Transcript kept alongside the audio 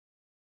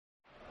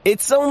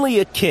It's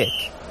only a kick,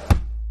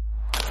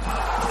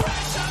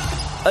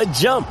 a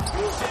jump,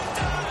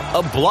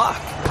 a block.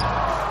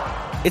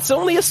 It's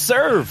only a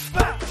serve.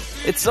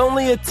 It's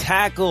only a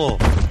tackle,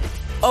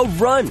 a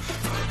run.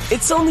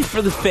 It's only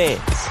for the fans.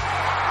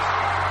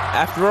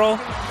 After all,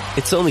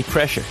 it's only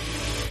pressure.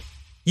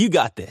 You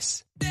got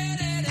this.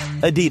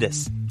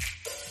 Adidas.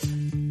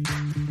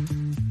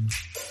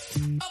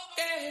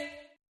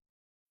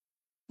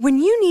 When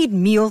you need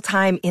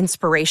mealtime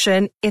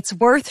inspiration, it's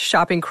worth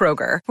shopping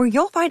Kroger, where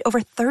you'll find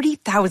over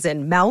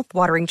 30,000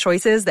 mouth-watering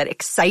choices that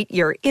excite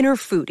your inner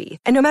foodie.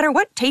 And no matter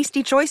what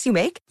tasty choice you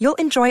make, you'll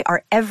enjoy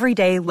our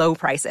everyday low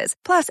prices,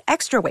 plus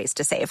extra ways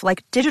to save,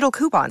 like digital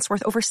coupons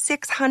worth over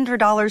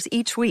 $600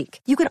 each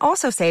week. You can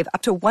also save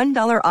up to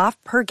 $1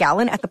 off per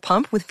gallon at the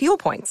pump with fuel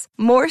points.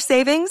 More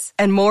savings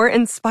and more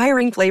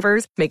inspiring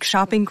flavors make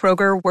shopping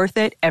Kroger worth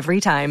it every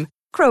time.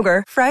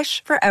 Kroger,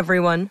 fresh for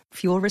everyone.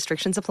 Fuel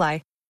restrictions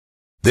apply.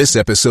 This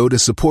episode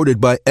is supported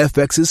by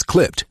FX's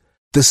Clipped,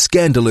 the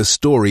scandalous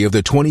story of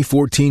the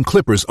 2014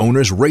 Clippers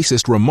owner's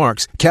racist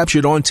remarks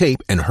captured on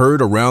tape and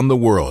heard around the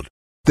world.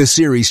 The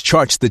series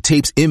charts the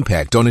tape's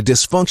impact on a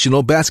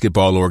dysfunctional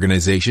basketball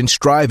organization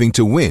striving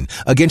to win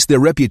against their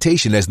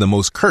reputation as the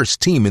most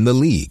cursed team in the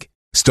league.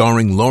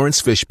 Starring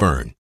Lawrence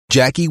Fishburne,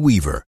 Jackie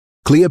Weaver,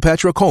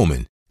 Cleopatra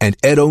Coleman, and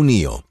Ed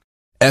O'Neill.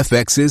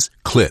 FX's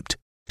Clipped,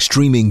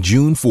 streaming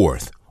June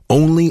 4th,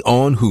 only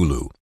on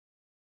Hulu.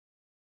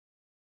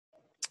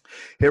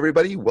 Hey,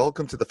 everybody.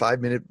 Welcome to the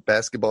 5-Minute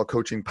Basketball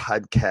Coaching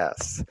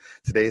Podcast.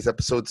 Today is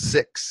episode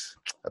 6.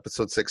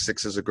 Episode 6.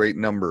 6 is a great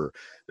number.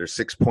 There's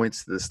 6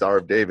 points to the Star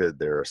of David.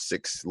 There are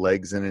 6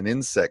 legs in an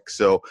insect.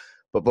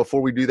 But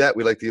before we do that,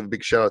 we'd like to give a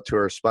big shout out to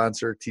our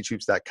sponsor,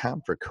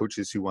 teachhoops.com, for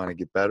coaches who want to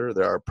get better.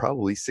 There are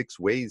probably 6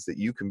 ways that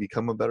you can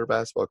become a better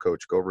basketball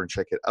coach. Go over and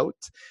check it out.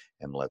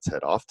 And let's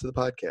head off to the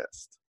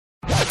podcast.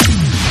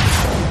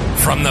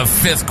 From the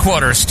Fifth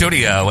Quarter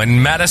Studio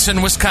in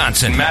Madison,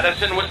 Wisconsin,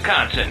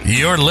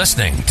 you're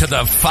listening to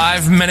the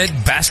 5-Minute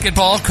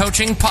Basketball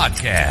Coaching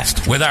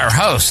Podcast with our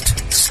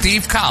host,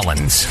 Steve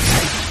Collins.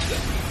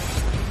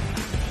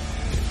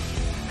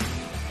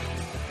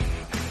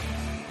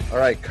 All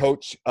right,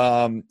 Coach.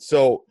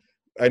 So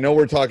I know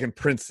we're talking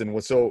Princeton.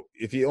 So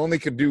if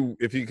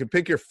you could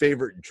pick your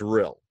favorite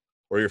drill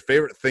or your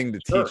favorite thing to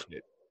teach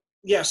it.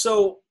 Yeah.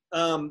 So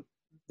one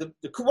of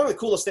the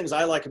coolest things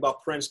I like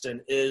about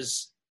Princeton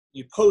is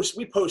we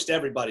post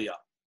everybody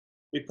up.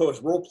 We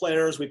post role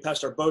players. We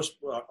post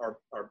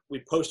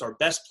we post our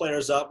best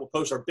players up. We'll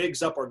post our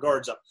bigs up, our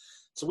guards up.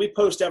 So we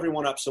post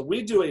everyone up. So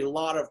we do a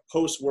lot of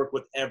post work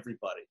with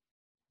everybody.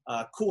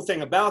 Cool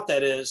thing about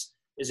that is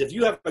if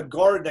you have a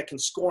guard that can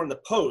score in the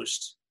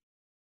post,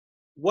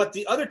 what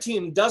the other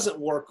team doesn't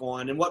work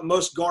on and what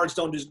most guards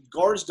don't do is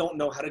guards don't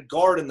know how to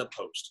guard in the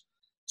post.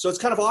 So it's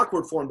kind of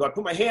awkward for them. Do I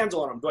put my hands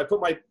on him? Do I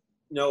put my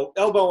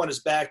elbow on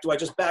his back? Do I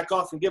just back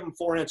off and give him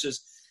 4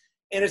 inches?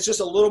 And it's just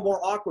a little more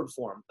awkward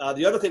for him.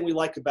 The other thing we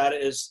like about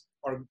it is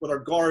with our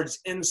guards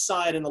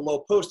inside in the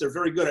low post, they're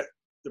very good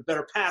they're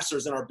better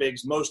passers than our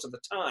bigs most of the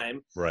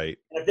time. Right.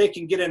 And if they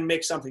can get in and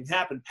make something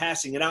happen,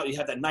 passing it out, you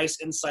have that nice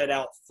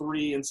inside-out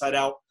 3,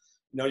 inside-out.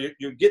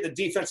 You're getting the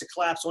defense to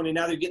collapse on you.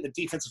 Now you're getting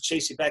the defense to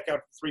chase you back out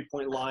to the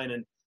three-point line,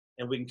 and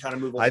we can kind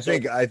of move on. I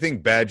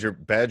think Badger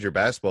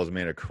basketball has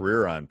made a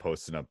career on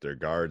posting up their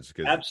guards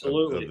because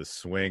absolutely of the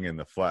swing and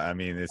the fly. I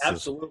mean, it's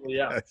absolutely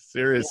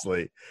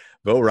seriously. Yeah.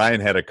 Bo Ryan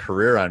had a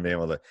career on being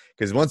able to,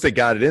 because once they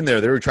got it in there,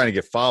 they were trying to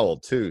get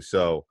fouled too.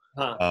 So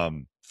I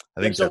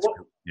think so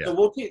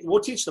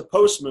we'll teach the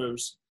post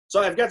moves. So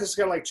I've got this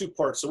kind of like 2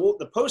 parts. So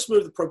the post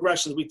move, the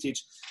progressions we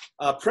teach.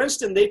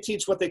 Princeton, they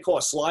teach what they call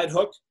a slide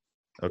hook.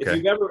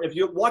 Okay. If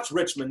you watch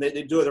Richmond,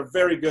 they do it. They're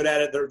very good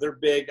at it. They're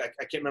big. I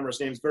can't remember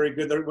his name. It's very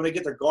good. When they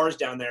get their guards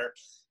down there,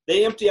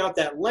 they empty out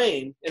that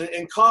lane.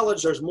 In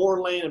college, there's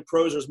more lane. In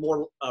pros, there's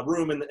more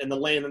room in the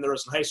lane than there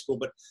is in high school.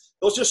 But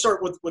they'll just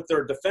start with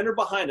their defender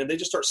behind them. They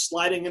just start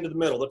sliding into the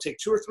middle. They'll take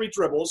 2 or 3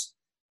 dribbles,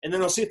 and then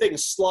they'll see if they can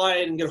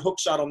slide and get a hook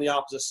shot on the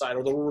opposite side,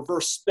 or they'll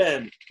reverse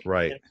spin.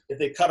 Right. And if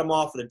they cut them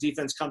off and the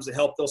defense comes to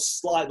help, they'll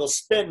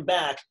spin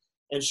back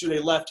and shoot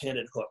a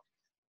left-handed hook.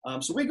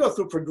 So we go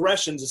through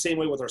progressions the same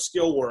way with our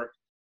skill work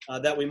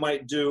that we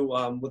might do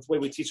with the way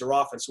we teach our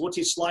offense. So we'll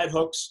teach slide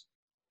hooks.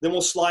 Then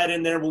we'll slide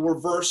in there. We'll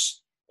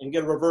reverse and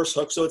get a reverse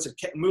hook. So it's a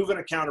move and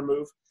a counter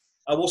move.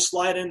 We'll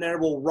slide in there.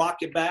 We'll rock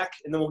it back,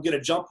 and then we'll get a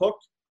jump hook.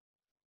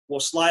 We'll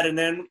slide it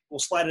in.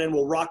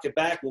 We'll rock it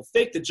back. We'll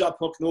fake the jump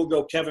hook, and then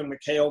we'll go Kevin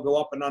McHale, go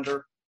up and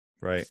under.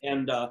 Right.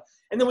 And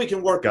then we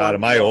can work. God,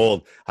 am I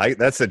old?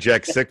 That's a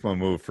Jack Sikma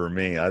move for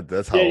me.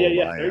 That's how old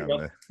I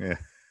am.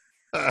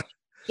 Yeah.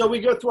 So we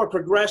go through our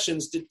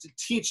progressions to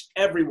teach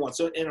everyone.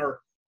 So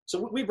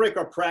we break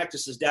our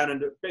practices down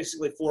into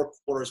basically 4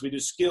 quarters. We do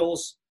skill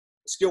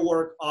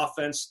work,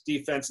 offense,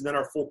 defense, and then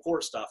our full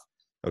court stuff.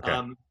 Okay.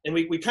 And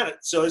we kind of,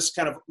 so it's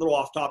kind of a little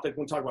off topic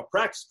when we talk about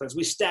practice plans.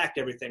 We stack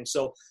everything.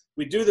 So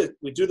we do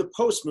the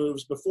post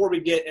moves before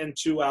we get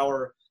into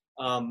our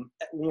when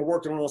we're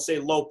working on, we'll say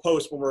low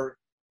post, when we're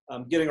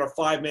getting our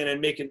 5-man and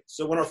making.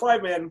 So when our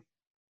 5-man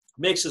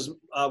makes his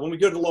when we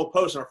go to the low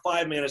post and our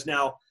 5-man is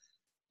now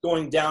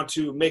going down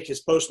to make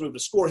his post move to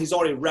score. He's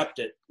already repped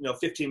it,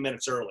 15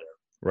 minutes earlier.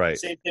 Right.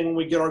 Same thing when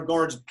we get our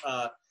guards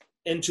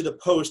into the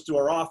post through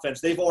our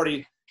offense. They've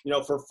already,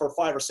 for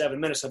 5 or 7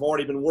 minutes, have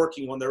already been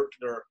working on their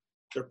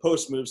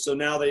post moves. So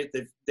now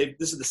this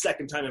is the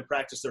second time in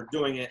practice they're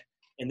doing it,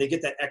 and they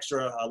get that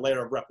extra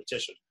layer of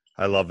repetition.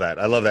 I love that.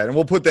 And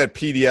we'll put that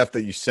PDF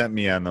that you sent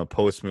me on the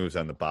post moves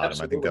on the bottom.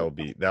 Absolutely. I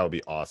think that would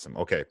be awesome.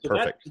 Okay, so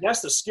perfect.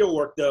 That's the skill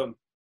work, though.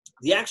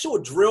 The actual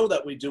drill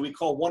that we do, we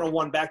call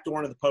one-on-one backdoor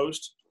into the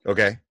post.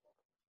 Okay.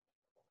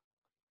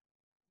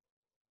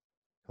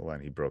 Hold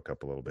on, he broke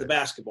up a little bit. The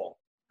basketball.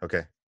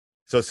 Okay.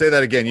 So say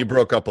that again. You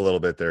broke up a little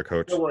bit there,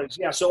 Coach. No worries.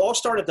 Yeah, so I'll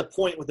start at the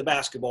point with the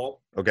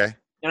basketball. Okay.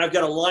 And I've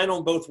got a line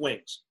on both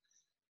wings.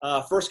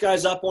 First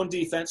guy's up on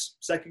defense.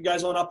 Second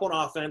guy's up on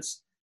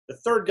offense. The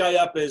third guy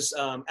up is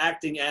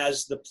acting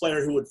as the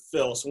player who would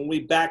fill. So when we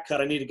back cut,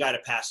 I need a guy to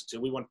pass it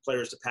to. We want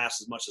players to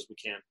pass as much as we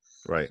can.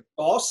 Right.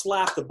 So I'll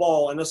slap the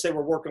ball, and let's say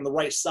we're working on the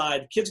right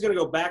side. Kid's going to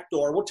go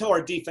backdoor. We'll tell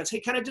our defense, hey,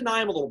 kind of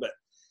deny him a little bit.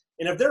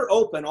 And if they're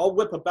open, I'll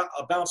whip a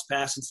bounce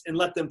pass and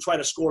let them try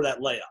to score that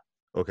layup.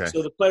 Okay.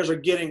 So the players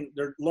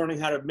they're learning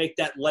how to make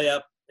that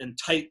layup in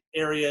tight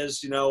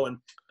areas, and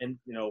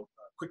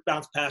quick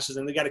bounce passes,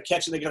 and they got to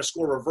catch and they got to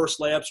score reverse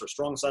layups or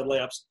strong side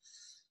layups.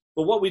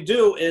 But what we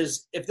do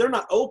is if they're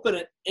not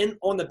open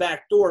on the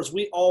back doors,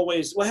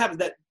 what happens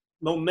that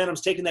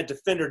momentum's taking that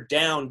defender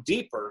down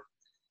deeper.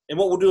 And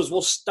what we'll do is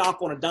we'll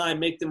stop on a dime,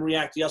 make them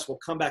react to us. We'll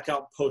come back out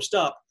and post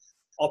up.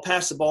 I'll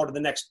pass the ball to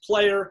the next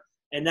player,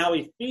 and now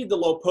we feed the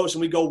low post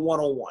and we go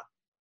one-on-one.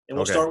 And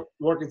we'll start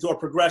working through our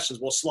progressions.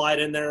 We'll slide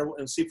in there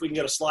and see if we can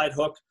get a slide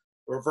hook,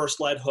 a reverse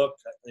slide hook.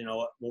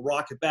 We'll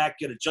rock it back,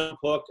 get a jump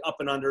hook, up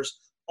and unders,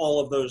 all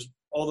of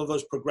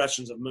those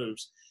progressions of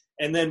moves.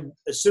 And then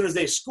as soon as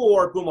they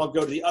score, boom, I'll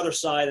go to the other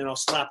side and I'll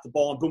slap the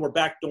ball, and boom, we're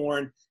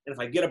backdooring. And if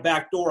I get a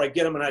backdoor, I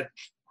get them, and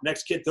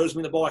next kid throws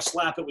me the ball, I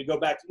slap it, we go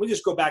back. We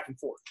just go back and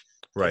forth.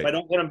 Right. If I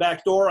don't get them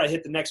backdoor, I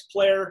hit the next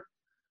player.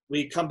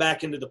 We come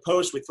back into the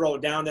post, we throw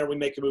it down there, we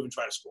make a move and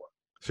try to score.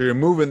 So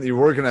you're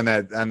working on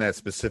that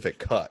specific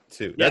cut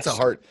too. Yes. That's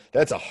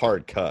a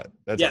hard cut.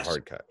 That's a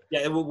hard cut. Yeah,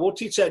 and we'll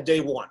teach that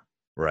day one.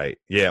 Right.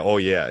 Yeah. Oh,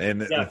 yeah.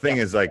 And the thing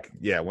is,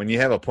 when you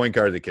have a point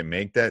guard that can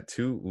make that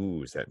too,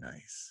 ooh, is that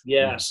nice?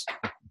 Yes.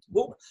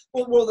 Well,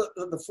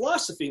 the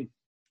philosophy.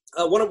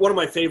 One of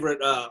my favorite.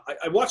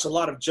 I watched a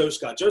lot of Joe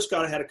Scott. Joe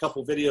Scott had a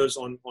couple videos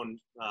on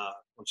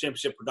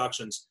Championship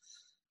Productions.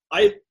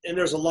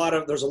 There's a lot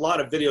of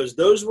videos.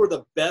 Those were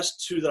the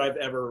best two that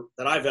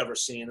I've ever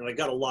seen, and I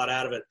got a lot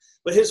out of it.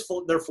 But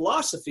their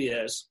philosophy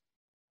is,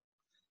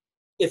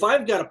 if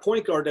I've got a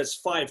point guard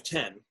that's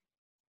 5'10",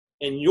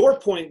 and your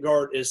point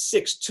guard is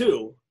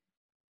 6'2",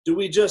 do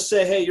we just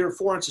say, hey, you're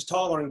 4 inches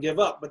taller and give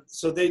up? But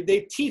so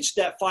they teach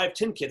that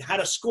 5'10" kid how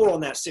to score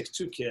on that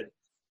 6'2" kid.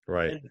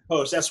 Right. In the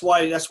post. That's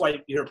why you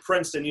hear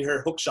Princeton, you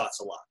hear hook shots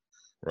a lot.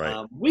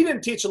 Right. We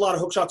didn't teach a lot of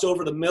hook shots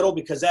over the middle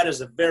because that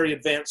is a very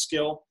advanced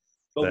skill.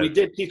 But we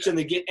did teach them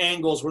to get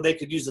angles where they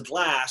could use the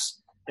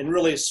glass and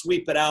really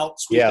sweep it out.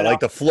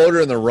 The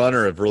floater and the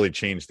runner have really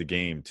changed the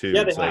game too.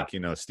 Yeah,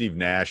 it's Steve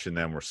Nash and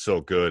them were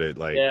so good at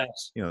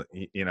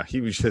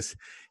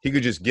he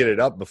could just get it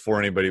up before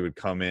anybody would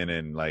come in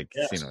and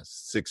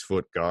 6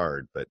 foot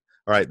guard. But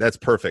all right, that's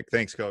perfect.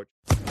 Thanks, Coach.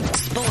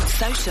 Sports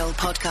Social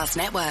Podcast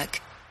Network.